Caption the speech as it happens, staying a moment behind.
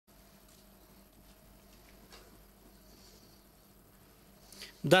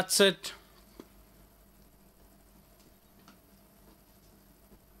That's it.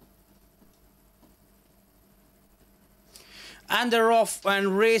 And they're off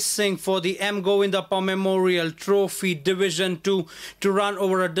and racing for the M. Govindappa Memorial Trophy Division 2 to run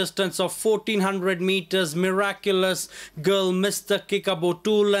over a distance of 1400 meters. Miraculous Girl missed the kick about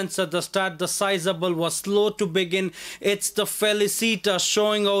 2 lengths at the start. The Sizable was slow to begin. It's the Felicita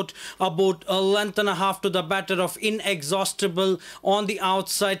showing out about a length and a half to the batter of Inexhaustible on the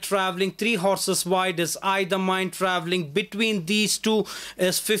outside, travelling 3 horses wide is I The Mind. Travelling between these two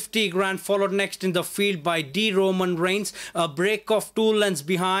is 50 grand, followed next in the field by D. Roman Reigns. A break of 2 lengths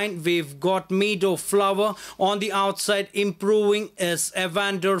behind, we've got Meadow Flower. On the outside, improving is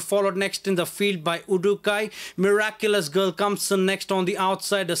Evander, followed next in the field by Udukai. Miraculous Girl comes in next on the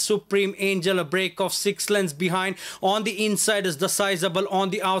outside, a Supreme Angel, a break of 6 lengths behind. On the inside is the Sizable, on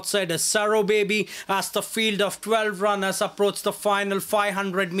the outside is Sarrow Baby, as the field of 12 runners approach the final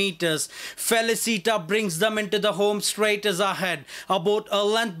 500 meters. Felicita brings them into the home straight is ahead, about a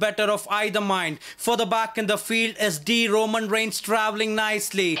length better of I The Mind. Further back in the field is D. Roman Reigns travelling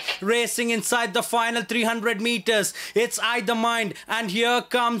nicely, racing inside the final 300 meters. It's I The Mind, and here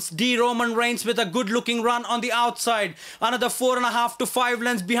comes D. Roman Reigns with a good looking run on the outside. Another 4.5 to 5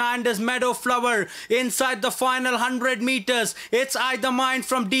 lengths behind is Meadow Flower. Inside the final 100 meters, it's I The Mind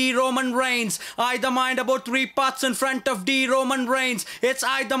from D. Roman Reigns. I The Mind about 3 parts in front of D. Roman Reigns. It's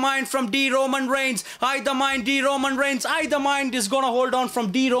I The Mind from D. Roman Reigns. I The Mind, D. Roman Reigns. I The Mind is gonna hold on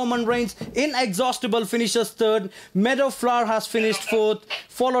from D. Roman Reigns. Inexhaustible finishes third. Meadow Flower has finished fourth,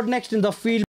 followed next in the field